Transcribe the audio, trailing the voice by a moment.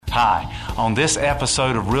Hi, on this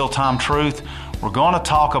episode of Real Time Truth, we're going to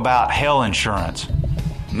talk about hell insurance.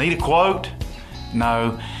 Need a quote?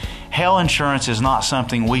 No, hell insurance is not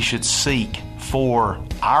something we should seek for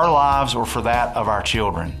our lives or for that of our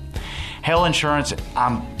children. Hell insurance,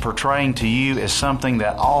 I'm portraying to you, as something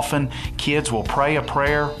that often kids will pray a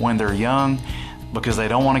prayer when they're young because they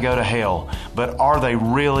don't want to go to hell. But are they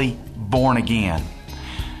really born again?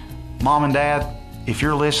 Mom and Dad, if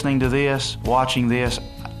you're listening to this, watching this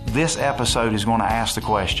episode is going to ask the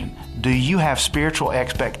question, do you have spiritual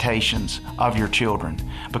expectations of your children?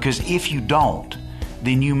 Because if you don't,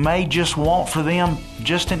 then you may just want for them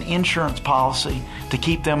just an insurance policy to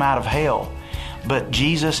keep them out of hell. But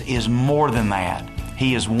Jesus is more than that.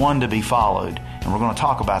 He is one to be followed. And we're going to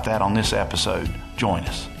talk about that on this episode. Join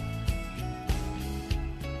us.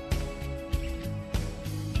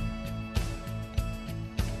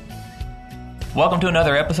 Welcome to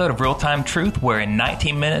another episode of Real Time Truth, where in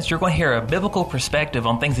 19 minutes you're going to hear a biblical perspective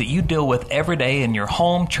on things that you deal with every day in your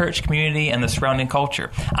home, church, community, and the surrounding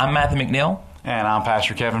culture. I'm Matthew McNeil. And I'm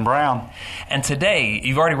Pastor Kevin Brown. And today,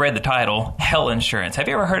 you've already read the title, Hell Insurance. Have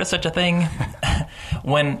you ever heard of such a thing?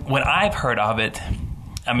 When I've heard of it,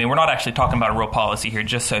 I mean, we're not actually talking about a real policy here,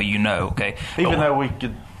 just so you know, okay? Even though we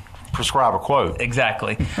could prescribe a quote.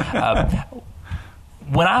 Exactly.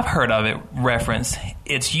 When I've heard of it referenced,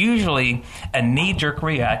 it's usually a knee-jerk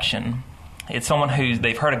reaction. It's someone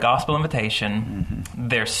they've heard a gospel invitation. Mm-hmm.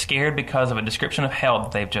 They're scared because of a description of hell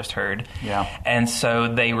that they've just heard. Yeah. And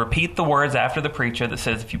so they repeat the words after the preacher that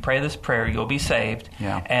says, if you pray this prayer, you'll be saved.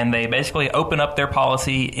 Yeah. And they basically open up their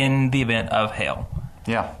policy in the event of hell.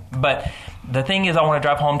 Yeah. But the thing is, I want to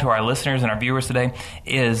drive home to our listeners and our viewers today,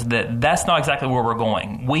 is that that's not exactly where we're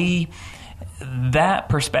going. That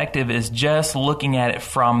perspective is just looking at it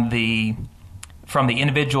from the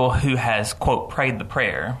individual who has, quote, prayed the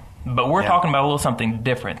prayer. But we're talking about a little something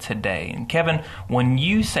different today. And Kevin, when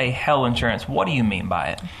you say hell insurance, what do you mean by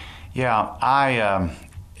it? Yeah,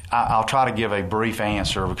 I'll try to give a brief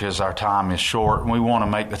answer because our time is short. And we want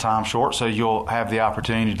to make the time short so you'll have the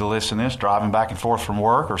opportunity to listen to this driving back and forth from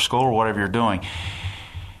work or school or whatever you're doing.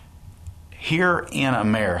 Here in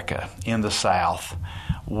America, in the South,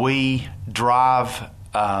 we drive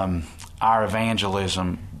our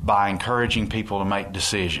evangelism by encouraging people to make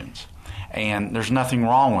decisions. And there's nothing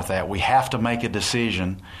wrong with that. We have to make a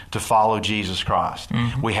decision to follow Jesus Christ.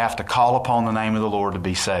 Mm-hmm. We have to call upon the name of the Lord to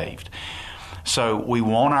be saved. So we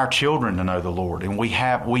want our children to know the Lord. And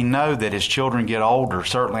we know that as children get older,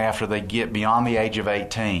 certainly after they get beyond the age of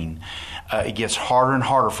 18, it gets harder and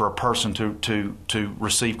harder for a person to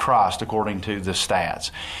receive Christ according to the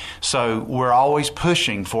stats. So we're always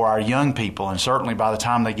pushing for our young people, and certainly by the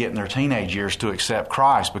time they get in their teenage years, to accept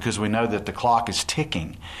Christ, because we know that the clock is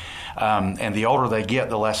ticking. And the older they get,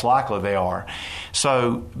 the less likely they are.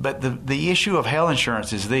 So, but the issue of hell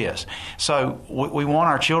insurance is this. So we want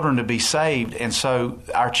our children to be saved, and so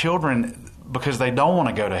our children, because they don't want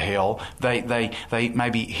to go to hell, they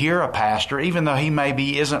maybe hear a pastor, even though he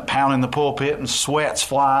maybe isn't pounding the pulpit and sweat's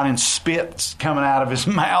flying and spit's coming out of his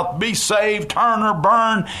mouth, be saved, turn or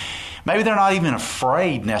burn. Maybe they're not even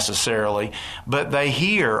afraid necessarily, but they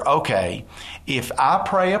hear, okay, if I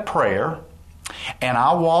pray a prayer and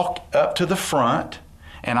I walk up to the front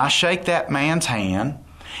and I shake that man's hand,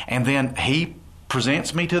 and then he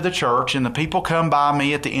presents me to the church, and the people come by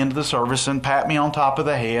me at the end of the service and pat me on top of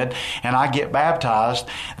the head, and I get baptized,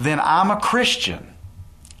 then I'm a Christian.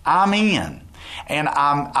 I'm in. And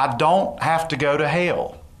I don't have to go to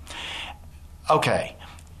hell. Okay,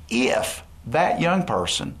 if that young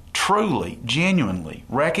person truly, genuinely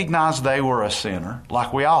recognized they were a sinner,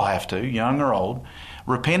 like we all have to, young or old,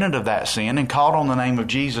 repented of that sin and called on the name of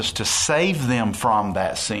Jesus to save them from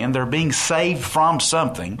that sin. They're being saved from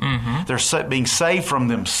something. Mm-hmm. They're being saved from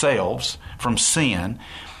themselves, from sin.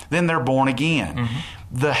 Then they're born again. Mm-hmm.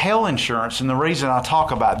 The hell insurance, and the reason I talk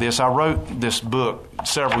about this, I wrote this book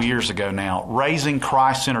several years ago now, Raising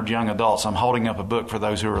Christ-Centered Young Adults. I'm holding up a book for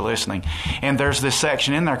those who are listening. And there's this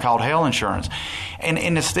section in there called hell insurance. And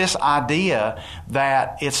it's this idea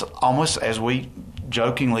that it's almost, as we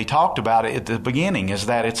jokingly talked about it at the beginning, is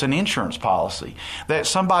that it's an insurance policy. That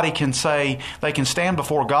somebody can say, they can stand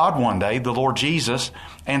before God one day, the Lord Jesus,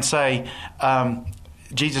 and say,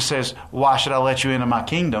 Jesus says, why should I let you into my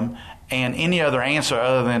kingdom? And any other answer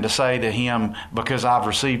other than to say to him, because I've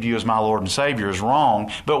received you as my Lord and Savior, is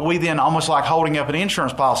wrong. But we then almost like holding up an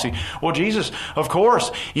insurance policy. Well, Jesus, of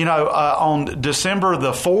course, on December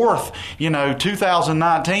the 4th,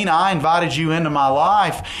 2019, I invited you into my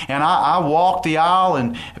life, and I walked the aisle,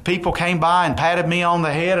 and people came by and patted me on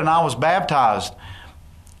the head, and I was baptized.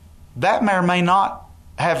 That may or may not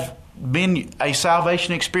have been a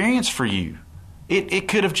salvation experience for you. It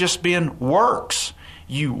could have just been works.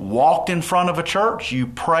 You walked in front of a church, you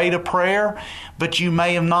prayed a prayer, but you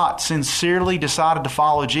may have not sincerely decided to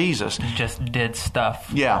follow Jesus. You just did stuff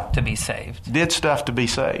to be saved. Did stuff to be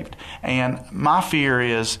saved. And my fear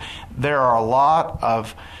is there are a lot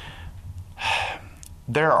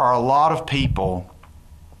of people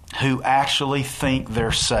who actually think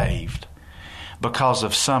they're saved because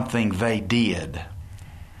of something they did,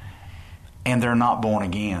 and they're not born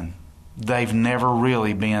again. They've never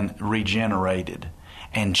really been regenerated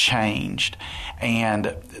and changed.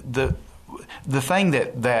 And the thing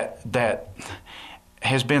that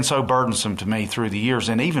has been so burdensome to me through the years,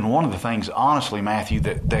 and even one of the things, honestly, Matthew,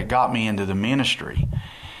 that got me into the ministry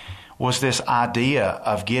was this idea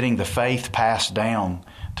of getting the faith passed down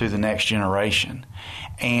to the next generation.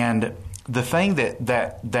 And the thing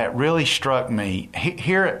that really struck me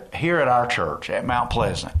here at our church at Mount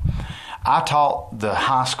Pleasant, I taught the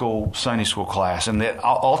high school Sunday school class, and that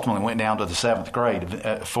ultimately went down to the 7th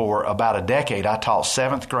grade. For about a decade, I taught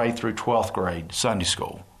 7th grade through 12th grade Sunday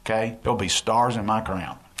school. Okay? There'll be stars in my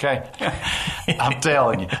crown. Okay? I'm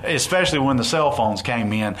telling you, especially when the cell phones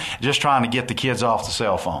came in, just trying to get the kids off the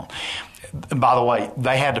cell phone. By the way,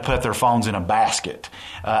 they had to put their phones in a basket.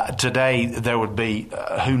 Today, there would be,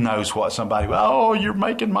 who knows what, somebody, oh, you're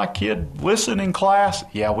making my kid listen in class.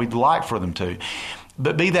 Yeah, we'd like for them to.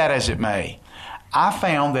 But be that as it may, I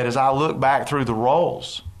found that as I look back through the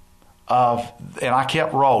rolls and I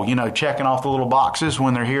kept roll, checking off the little boxes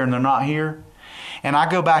when they're here and they're not here. And I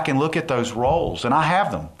go back and look at those rolls, and I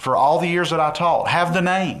have them for all the years that I taught, have the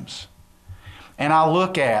names. And I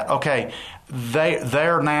look at, okay,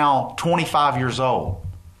 they're now 25 years old,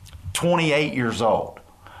 28 years old.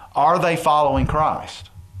 Are they following Christ?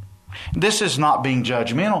 This is not being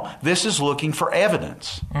judgmental. This is looking for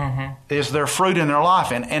evidence. Mm-hmm. Is there fruit in their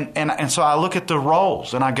life? And so I look at the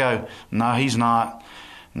rolls and I go, no, he's not.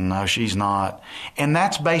 No, she's not. And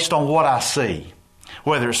that's based on what I see,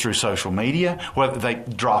 whether it's through social media, whether they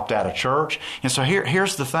dropped out of church. And so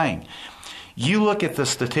here's the thing. You look at the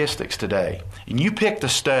statistics today, and you pick the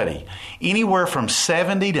study, anywhere from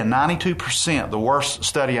 70 to 92%, the worst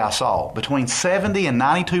study I saw, between 70 and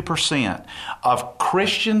 92% of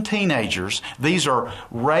Christian teenagers, these are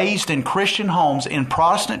raised in Christian homes in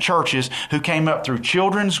Protestant churches who came up through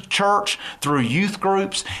children's church, through youth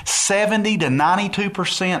groups, 70 to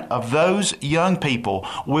 92% of those young people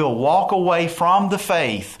will walk away from the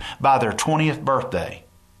faith by their 20th birthday.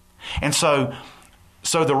 And so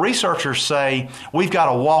the researchers say we've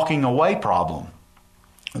got a walking away problem.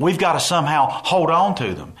 We've got to somehow hold on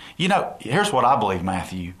to them. Here's what I believe,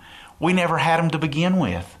 Matthew. We never had them to begin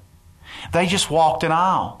with. They just walked an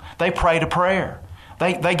aisle. They prayed a prayer.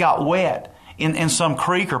 They got wet in some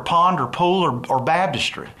creek or pond or pool or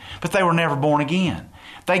baptistry, but they were never born again.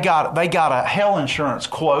 They got a hell insurance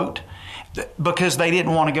quote because they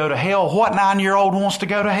didn't want to go to hell. What 9-year-old wants to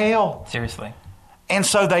go to hell? Seriously. And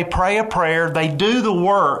so they pray a prayer, they do the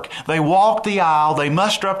work, they walk the aisle, they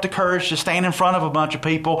muster up the courage to stand in front of a bunch of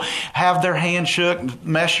people, have their hand shook,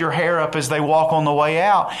 mess your hair up as they walk on the way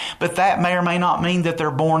out. But that may or may not mean that they're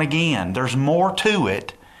born again. There's more to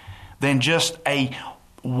it than just a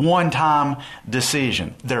one-time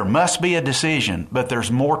decision. There must be a decision, but there's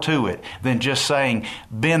more to it than just saying,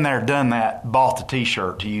 been there, done that, bought the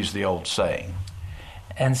t-shirt, to use the old saying.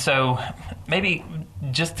 And so maybe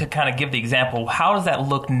just to kind of give the example, how does that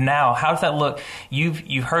look now? How does that look?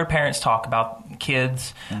 You've heard parents talk about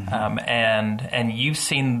kids, mm-hmm. And you've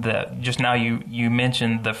seen just now you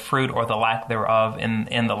mentioned the fruit or the lack thereof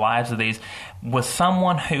in the lives of these. Was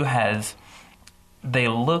someone who they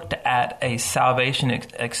looked at a salvation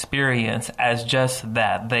experience as just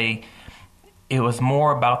that. It was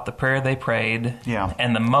more about the prayer they prayed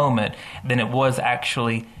and the moment than it was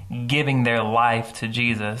actually giving their life to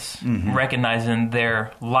Jesus, mm-hmm. recognizing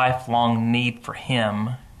their lifelong need for Him.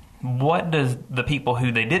 What does the people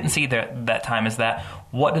who they didn't see that time as that,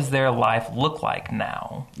 what does their life look like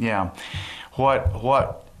now? Yeah.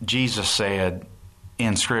 What Jesus said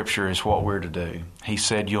in Scripture is what we're to do. He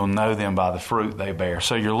said, you'll know them by the fruit they bear.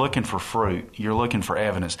 So you're looking for fruit. You're looking for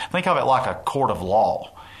evidence. Think of it like a court of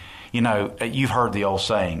law. You've heard the old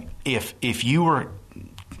saying, if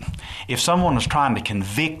someone was trying to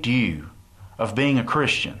convict you of being a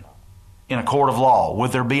Christian in a court of law,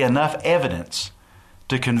 would there be enough evidence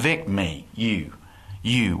to convict me, you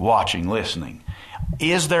watching, listening?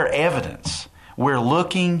 Is there evidence? We're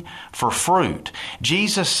looking for fruit.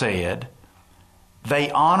 Jesus said, they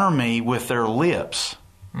honor me with their lips,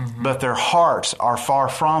 mm-hmm. but their hearts are far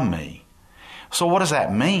from me. So what does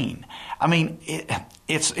that mean? I mean,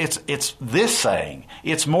 it's this saying.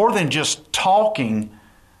 It's more than just talking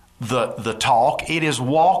the talk. It is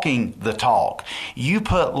walking the talk. You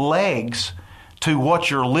put legs to what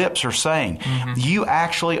your lips are saying. Mm-hmm. You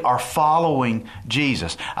actually are following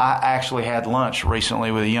Jesus. I actually had lunch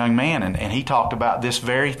recently with a young man, and he talked about this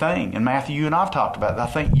very thing. And Matthew, you and I have talked about it. I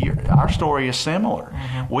think our story is similar.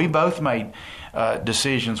 Mm-hmm. We both made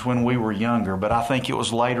decisions when we were younger, but I think it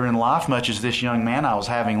was later in life, much as this young man I was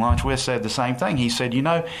having lunch with said the same thing. He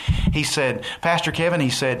said, Pastor Kevin, he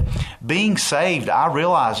said, being saved, I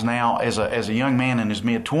realize now as a young man in his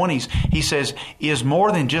mid-20s, he says, is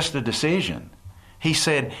more than just a decision. He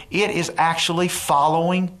said, it is actually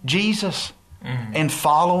following Jesus and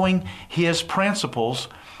following His principles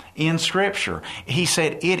in Scripture. He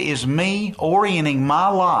said, it is me orienting my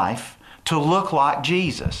life to look like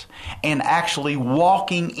Jesus and actually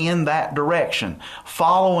walking in that direction,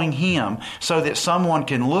 following Him so that someone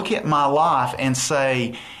can look at my life and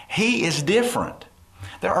say, he is different.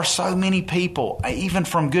 There are so many people, even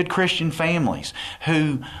from good Christian families,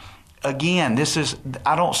 who, again,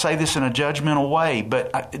 I don't say this in a judgmental way,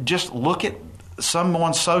 but just look at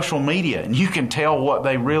someone's social media and you can tell what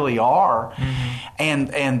they really are.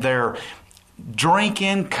 Mm-hmm. And they're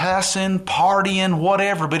drinking, cussing, partying,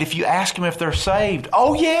 whatever. But if you ask them if they're saved,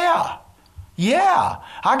 oh yeah,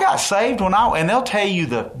 I got saved and they'll tell you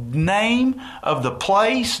the name of the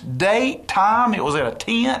place, date, time. It was at a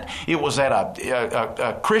tent. It was at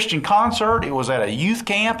a Christian concert. It was at a youth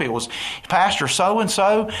camp. It was Pastor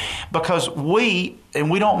so-and-so. Because we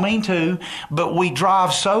don't mean to, but we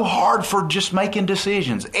drive so hard for just making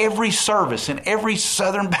decisions. Every service in every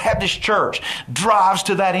Southern Baptist church drives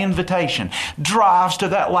to that invitation, drives to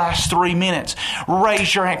that last 3 minutes.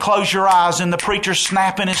 Raise your hand, close your eyes, and the preacher's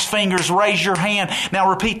snapping his fingers. Raise your hand. Now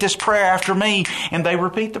repeat this prayer after me. And they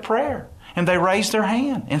repeat the prayer. And they raise their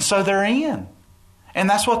hand. And so they're in. And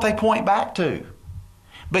that's what they point back to.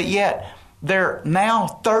 But yet, they're now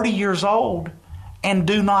 30 years old and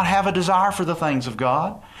do not have a desire for the things of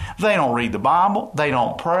God. They don't read the Bible. They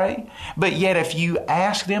don't pray. But yet if you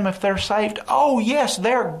ask them if they're saved, oh yes,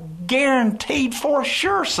 they're guaranteed for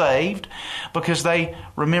sure saved, because they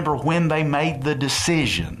remember when they made the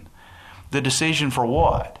decision. The decision for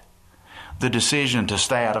what? The decision to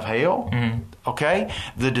stay out of hell, okay?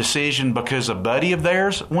 The decision because a buddy of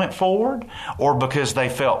theirs went forward, or because they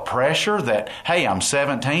felt pressure that, hey, I'm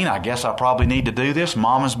 17, I guess I probably need to do this.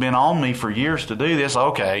 Mama's been on me for years to do this.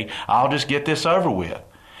 Okay, I'll just get this over with.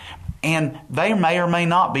 And they may or may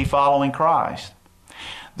not be following Christ.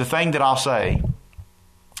 The thing that I'll say,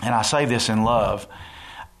 and I say this in love,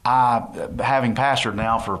 having pastored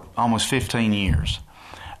now for almost 15 years,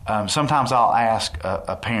 sometimes I'll ask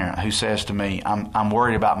a parent who says to me, I'm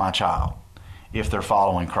worried about my child if they're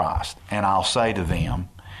following Christ. And I'll say to them,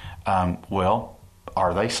 well,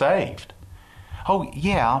 are they saved? Oh,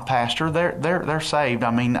 yeah, Pastor, they're saved. I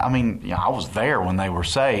mean, I was there when they were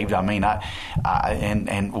saved. I mean,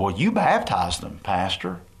 well, you baptized them,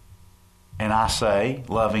 Pastor. And I say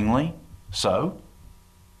lovingly, so?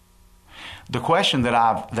 The question that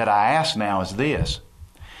I ask now is this.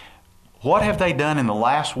 What have they done in the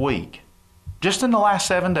last week, just in the last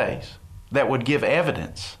 7 days, that would give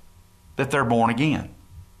evidence that they're born again?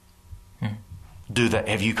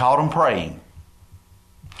 Have you caught them praying?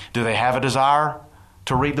 Do they have a desire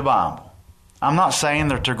to read the Bible? I'm not saying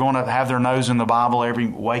that they're going to have their nose in the Bible every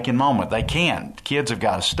waking moment. They can. Kids have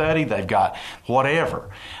got to study. They've got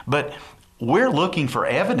whatever. But we're looking for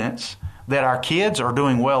evidence that our kids are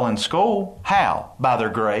doing well in school. How? By their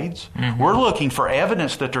grades. Mm-hmm. We're looking for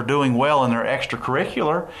evidence that they're doing well in their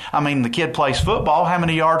extracurricular. I mean, the kid plays football. How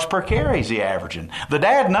many yards per carry is he averaging? The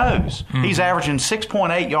dad knows. Mm-hmm. He's averaging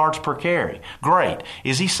 6.8 yards per carry. Great.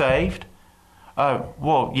 Is he saved?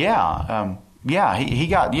 Well, yeah.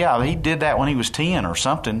 He did that when he was 10 or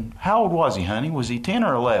something. How old was he, honey? Was he 10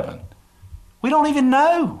 or 11? We don't even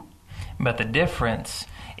know. But the difference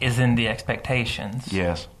is in the expectations.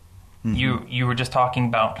 Yes. Mm-hmm. You were just talking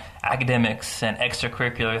about academics and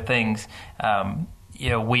extracurricular things.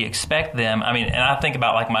 We expect them. I mean, and I think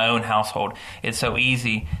about like my own household. It's so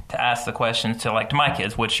easy to ask the questions to my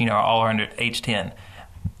kids, which all are under age 10.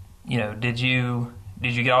 Did you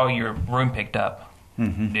get all your room picked up?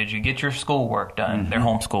 Mm-hmm. Did you get your schoolwork done? Mm-hmm. They're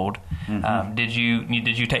homeschooled. Mm-hmm.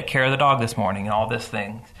 Did you take care of the dog this morning and all these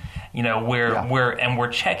things? We're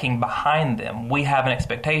checking behind them. We have an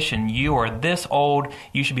expectation. You are this old.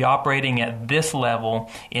 You should be operating at this level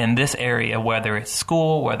in this area, whether it's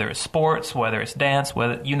school, whether it's sports, whether it's dance,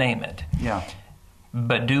 whether you name it. Yeah.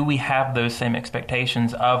 But do we have those same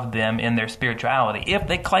expectations of them in their spirituality if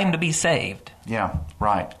they claim to be saved? Yeah,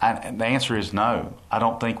 right. The answer is no. I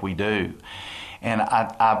don't think we do. And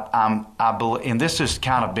I believe, and this has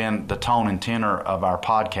kind of been the tone and tenor of our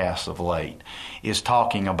podcast of late, is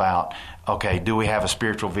talking about, okay, do we have a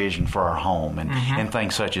spiritual vision for our home and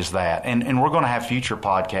things such as that. And we're going to have future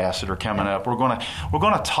podcasts that are coming up. We're going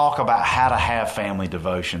to talk about how to have family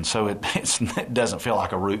devotion so it doesn't feel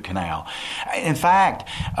like a root canal. In fact,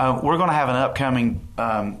 we're going to have an upcoming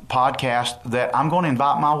podcast that I'm going to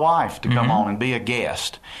invite my wife to come on and be a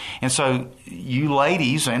guest. And so you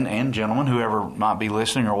ladies and gentlemen, whoever might be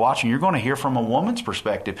listening or watching, you're going to hear from a woman's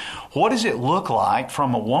perspective. What does it look like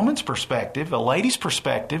from a woman's perspective, a lady's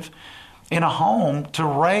perspective, in a home to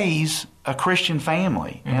raise a Christian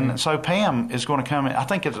family? And so Pam is going to come in. I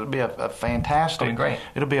think it'll be a fantastic. It'll be great.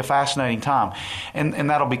 It'll be a fascinating time, and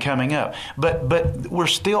that'll be coming up. But we're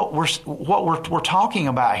talking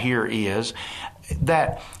about here is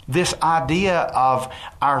that this idea of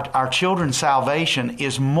our children's salvation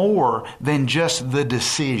is more than just the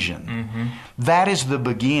decision. That is the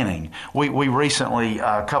beginning. We recently,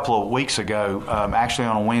 a couple of weeks ago, actually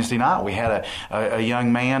on a Wednesday night, we had a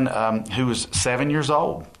young man who was 7 years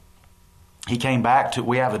old. He came back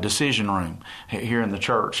we have a decision room here in the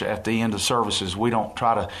church at the end of services. We don't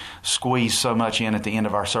try to squeeze so much in at the end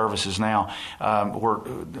of our services now.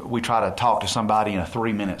 We try to talk to somebody in a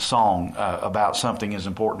 3-minute song about something as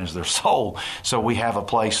important as their soul. So we have a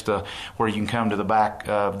place where you can come to the back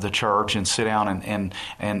of the church and sit down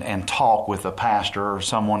and talk with a pastor or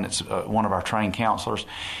someone that's one of our trained counselors.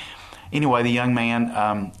 Anyway, the young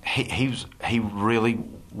man, he really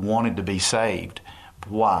wanted to be saved.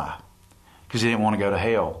 Why? Because he didn't want to go to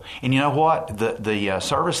hell. And you know what? The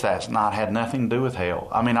service that night had nothing to do with hell.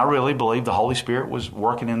 I mean, I really believe the Holy Spirit was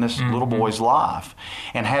working in this little boy's life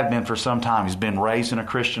and had been for some time. He's been raised in a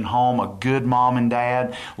Christian home, a good mom and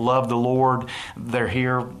dad, love the Lord. They're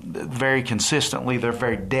here very consistently. They're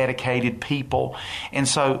very dedicated people. And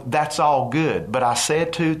so that's all good. But I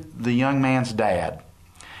said to the young man's dad,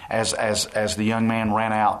 as the young man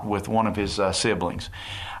ran out with one of his siblings,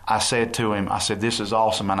 I said to him, this is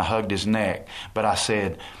awesome, and I hugged his neck. But I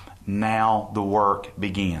said, now the work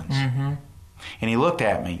begins. And he looked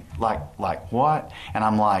at me like what? And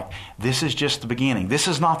I'm like, this is just the beginning. This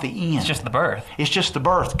is not the end. It's just the birth. It's just the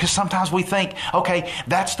birth. Because sometimes we think, okay,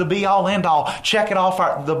 that's the be-all, end-all. Check it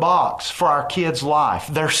off the box for our kid's life.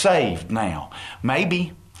 They're saved now.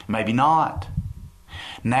 Maybe not.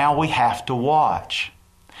 Now we have to watch.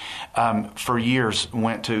 For years,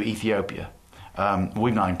 went to Ethiopia.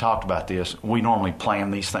 We've not even talked about this. We normally plan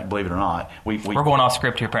these things, believe it or not. We're going off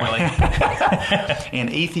script here, apparently. In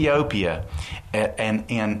Ethiopia, and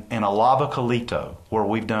in Alaba Kalito, where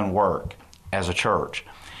we've done work as a church,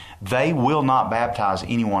 they will not baptize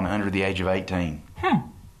anyone under the age of 18.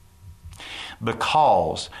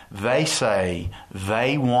 Because they say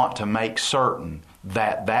they want to make certain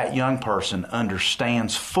that young person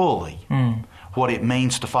understands fully what it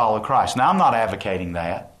means to follow Christ. Now, I'm not advocating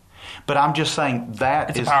that. But I'm just saying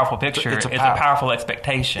it's a powerful picture. It's a powerful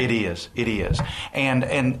expectation. It is.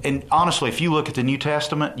 And honestly, if you look at the New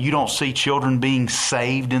Testament, you don't see children being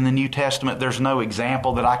saved in the New Testament. There's no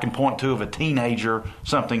example that I can point to of a teenager,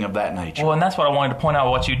 something of that nature. Well, and that's what I wanted to point out,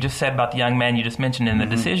 what you just said about the young man you just mentioned in the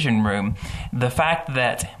decision room. The fact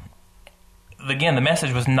that, again, the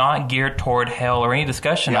message was not geared toward hell or any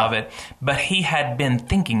discussion of it, but he had been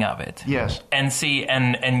thinking of it. Yes. And see,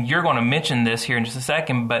 and you're going to mention this here in just a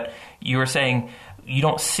second, but you were saying you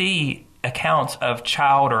don't see accounts of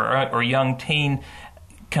child or young teen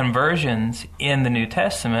conversions in the New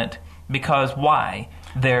Testament because why?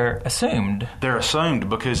 They're assumed. They're assumed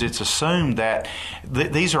because it's assumed that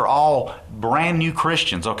these are all brand new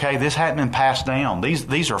Christians, okay? This hadn't been passed down.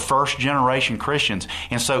 These are first generation Christians.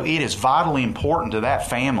 And so it is vitally important to that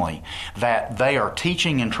family that they are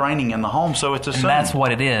teaching and training in the home, so it's assumed. And that's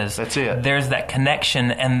what it is. That's it. There's that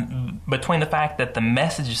connection and between the fact that the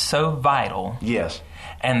message is so vital. Yes.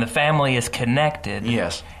 And the family is connected.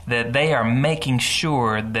 Yes. That they are making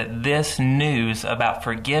sure that this news about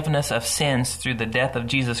forgiveness of sins through the death of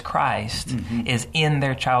Jesus Christ is in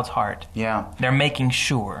their child's heart. Yeah. They're making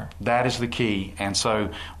sure. That is the key. And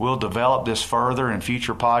so we'll develop this further in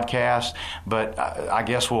future podcasts, but I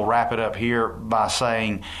guess we'll wrap it up here by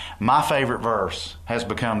saying my favorite verse has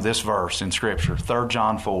become this verse in Scripture, 3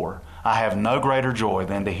 John 4. I have no greater joy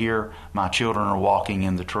than to hear my children are walking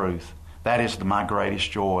in the truth. That is my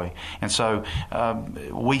greatest joy. And so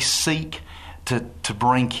we seek to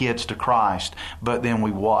bring kids to Christ, but then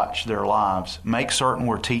we watch their lives. Make certain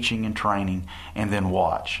we're teaching and training, and then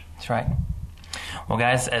watch. That's right. Well,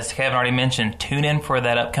 guys, as Kevin already mentioned, tune in for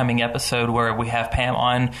that upcoming episode where we have Pam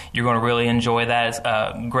on. You're going to really enjoy that. It's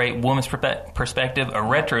a great woman's perspective, a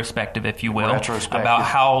retrospective, if you will, about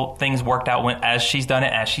how things worked out as she's done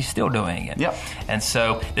it, as she's still doing it. Yep. And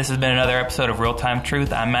so this has been another episode of Real Time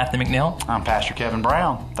Truth. I'm Matthew McNeil. I'm Pastor Kevin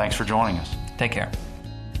Brown. Thanks for joining us. Take care.